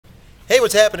Hey,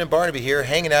 what's happening? Barnaby here,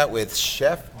 hanging out with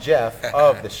Chef Jeff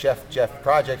of the Chef Jeff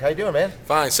Project. How you doing, man?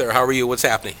 Fine, sir. How are you? What's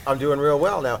happening? I'm doing real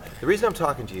well. Now, the reason I'm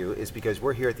talking to you is because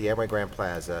we're here at the Amway Grand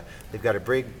Plaza. They've got a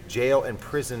big jail and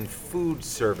prison food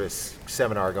service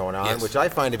seminar going on, Yes. which I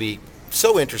find to be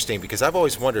so interesting because I've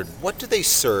always wondered, what do they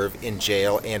serve in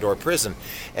jail and or prison?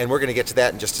 And we're going to get to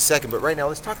that in just a second. But right now,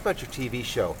 let's talk about your TV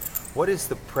show. What is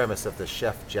the premise of the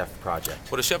Chef Jeff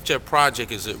Project? Well, the Chef Jeff Project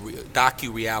is a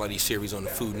docu-reality series on the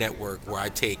Food Network where I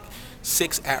take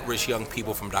 6 at-risk young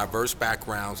people from diverse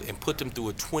backgrounds and put them through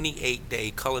a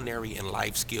 28-day culinary and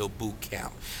life skill boot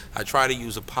camp. I try to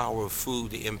use the power of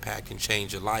food to impact and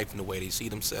change their life in the way they see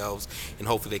themselves, and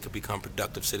hopefully they can become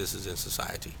productive citizens in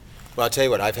society. Well, I'll tell you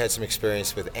what, I've had some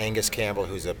experience with Angus Campbell,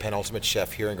 who's a penultimate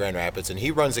chef here in Grand Rapids, and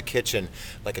he runs a kitchen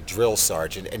like a drill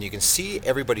sergeant, and you can see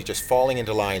everybody just falling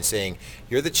into line saying,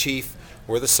 you're the chief,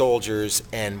 we're the soldiers,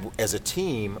 and as a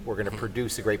team, we're going to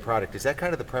produce a great product. Is that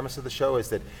kind of the premise of the show, is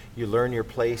that you learn your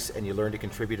place and you learn to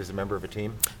contribute as a member of a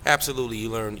team? Absolutely. You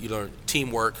learn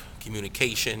teamwork,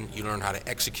 communication, you learn how to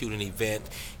execute an event.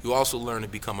 You also learn to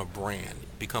become a brand,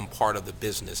 become part of the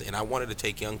business. And I wanted to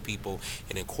take young people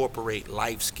and incorporate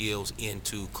life skills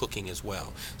into cooking as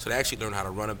well. So they actually learn how to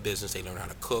run a business, they learn how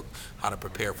to cook, how to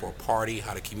prepare for a party,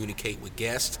 how to communicate with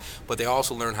guests, but they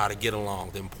also learn how to get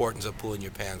along, the importance of pulling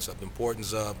your pants up, the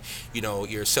importance of,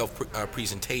 your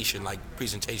presentation, like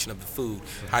presentation of the food.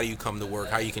 How do you come to work,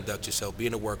 how you conduct yourself,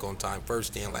 being to work on time,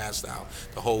 first in, last out,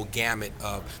 the whole gamut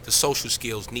of the social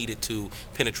skills needed to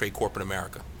penetrate corporate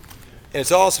America. And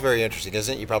it's also very interesting,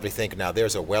 isn't it? You probably think, now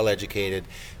there's a well-educated,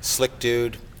 slick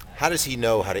dude. How does he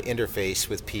know how to interface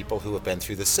with people who have been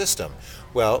through the system?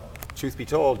 Well, truth be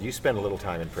told, you spent a little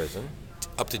time in prison.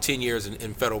 Up to 10 years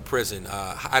in federal prison.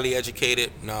 Highly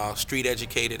educated? No. Street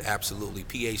educated? Absolutely.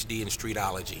 PhD in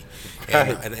streetology.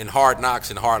 And hard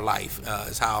knocks and hard life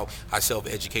is how I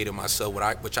self-educated myself,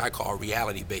 which I call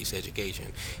reality-based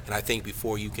education. And I think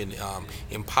before you can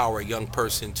empower a young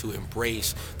person to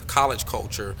embrace the college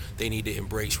culture, they need to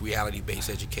embrace reality-based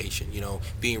education.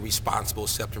 Being responsible,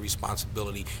 accepting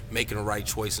responsibility, making the right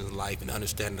choices in life, and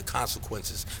understanding the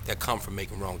consequences that come from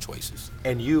making wrong choices.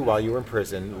 And you, while you were in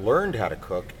prison, learned how to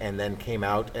cook and then came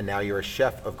out, and now you're a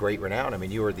chef of great renown. I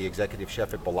mean, you were the executive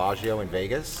chef at Bellagio in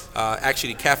Vegas.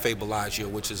 Actually, Cafe Bellagio,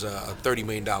 which is a $30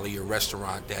 million a year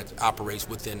restaurant that operates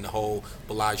within the whole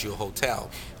Bellagio Hotel.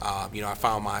 I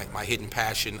found my hidden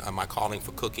passion, my calling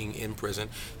for cooking in prison.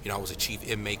 I was a chief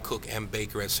inmate cook and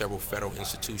baker at several federal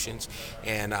institutions,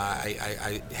 and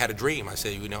I had a dream. I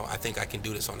said, I think I can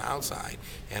do this on the outside.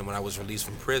 And when I was released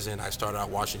from prison, I started out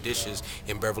washing dishes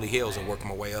in Beverly Hills and working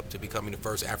my way up to becoming the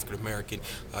first African-American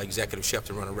executive chef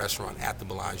to run a restaurant at the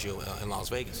Bellagio in Las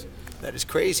Vegas. That is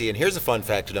crazy. And here's a fun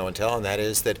fact to know and tell, and that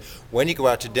is that when you go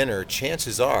out to dinner,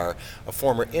 chances are a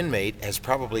former inmate has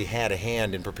probably had a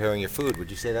hand in preparing your food. Would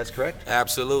you say that's correct?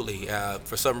 Absolutely.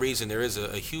 For some reason, there is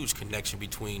a huge connection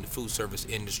between the food service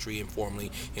industry and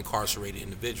formerly incarcerated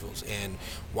individuals. And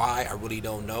why, I really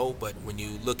don't know, but when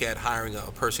you look at hiring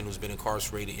a person who's been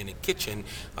incarcerated in a kitchen,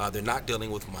 they're not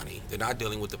dealing with money. They're not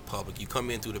dealing with the public. You come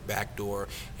in through the back door,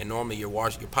 and normally your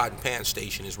pot and pan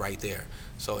station is right there.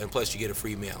 So, and plus you get a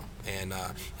free meal. And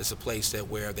it's a place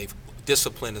where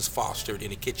discipline is fostered in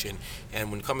the kitchen.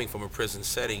 And when coming from a prison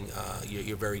setting,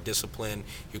 you're very disciplined.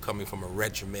 You're coming from a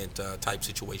regiment type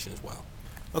situation as well.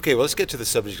 Okay, well, let's get to the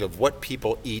subject of what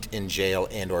people eat in jail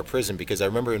and or prison, because I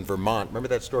remember in Vermont, remember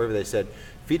that story where they said,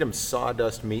 feed them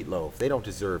sawdust meatloaf. They don't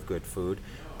deserve good food.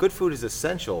 Good food is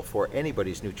essential for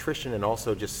anybody's nutrition and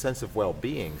also just sense of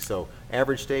well-being. So,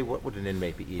 average day, what would an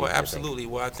inmate be eating? Well, absolutely.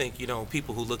 Well, I think,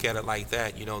 people who look at it like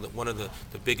that, that one of the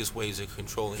biggest ways to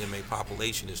control an inmate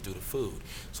population is through the food.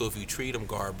 So if you feed them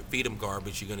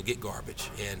garbage, you're going to get garbage,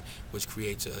 and which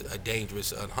creates a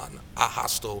dangerous, a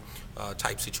hostile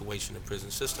type situation in the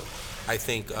prison system. I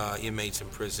think inmates in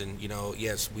prison,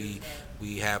 yes,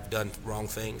 we have done wrong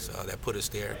things that put us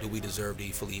there. Do we deserve to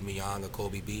eat filet mignon or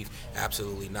Kobe beef?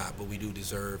 Absolutely not. But we do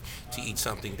deserve to eat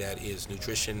something that is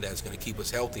nutrition, that's going to keep us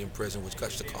healthy in prison, which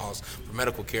cuts the cost for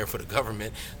medical care for the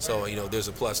government. So, there's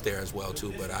a plus there as well,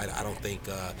 too. But I don't think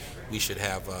we should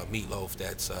have meatloaf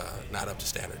that's not up to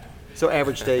standard. So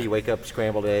average day, you wake up,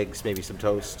 scrambled eggs, maybe some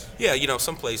toast? Yeah,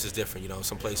 some places different.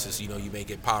 Some places, you may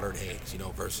get powdered eggs,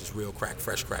 versus real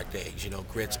fresh cracked eggs.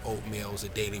 Grits, oatmeal is a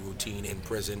daily routine in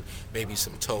prison. Maybe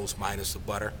some toast minus the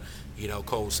butter.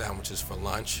 Cold sandwiches for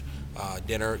lunch.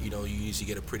 Dinner, you usually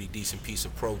get a pretty decent piece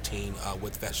of protein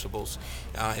with vegetables.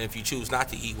 And if you choose not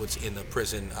to eat what's in the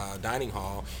prison dining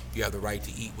hall, you have the right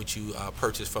to eat what you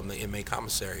purchase from the inmate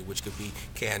commissary, which could be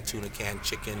canned tuna, canned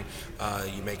chicken.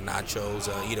 You make nachos,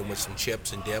 eat them with some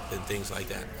chips and dip and things like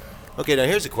that. Okay, now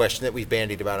here's a question that we've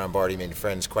bandied about on Barnaby and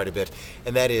Friends quite a bit,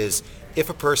 and that is, if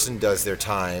a person does their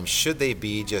time, should they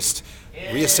be just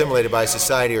reassimilated by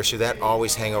society, or should that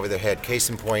always hang over their head? Case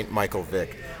in point, Michael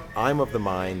Vick. I'm of the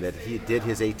mind that he did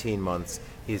his 18 months,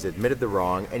 he's admitted the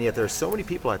wrong, and yet there are so many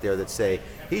people out there that say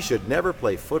he should never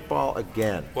play football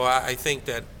again. Well, I think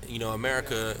that,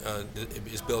 America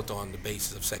is built on the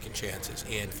basis of second chances,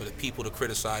 and for the people to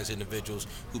criticize individuals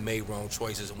who made wrong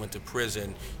choices and went to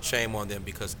prison, shame on them,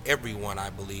 because everyone, I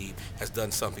believe, has done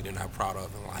something they're not proud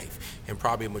of in life, and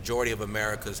probably a majority of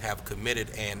Americans have committed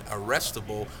an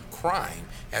arrestable crime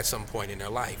at some point in their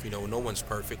life. No one's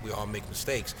perfect. We all make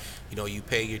mistakes. You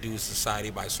pay your dues to society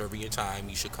by serving your time.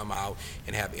 You should come out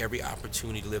and have every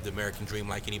opportunity to live the American dream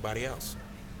like anybody else.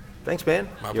 Thanks, man.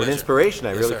 My You're pleasure. an inspiration. I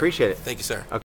Yes, really sir. appreciate it. Thank you, sir.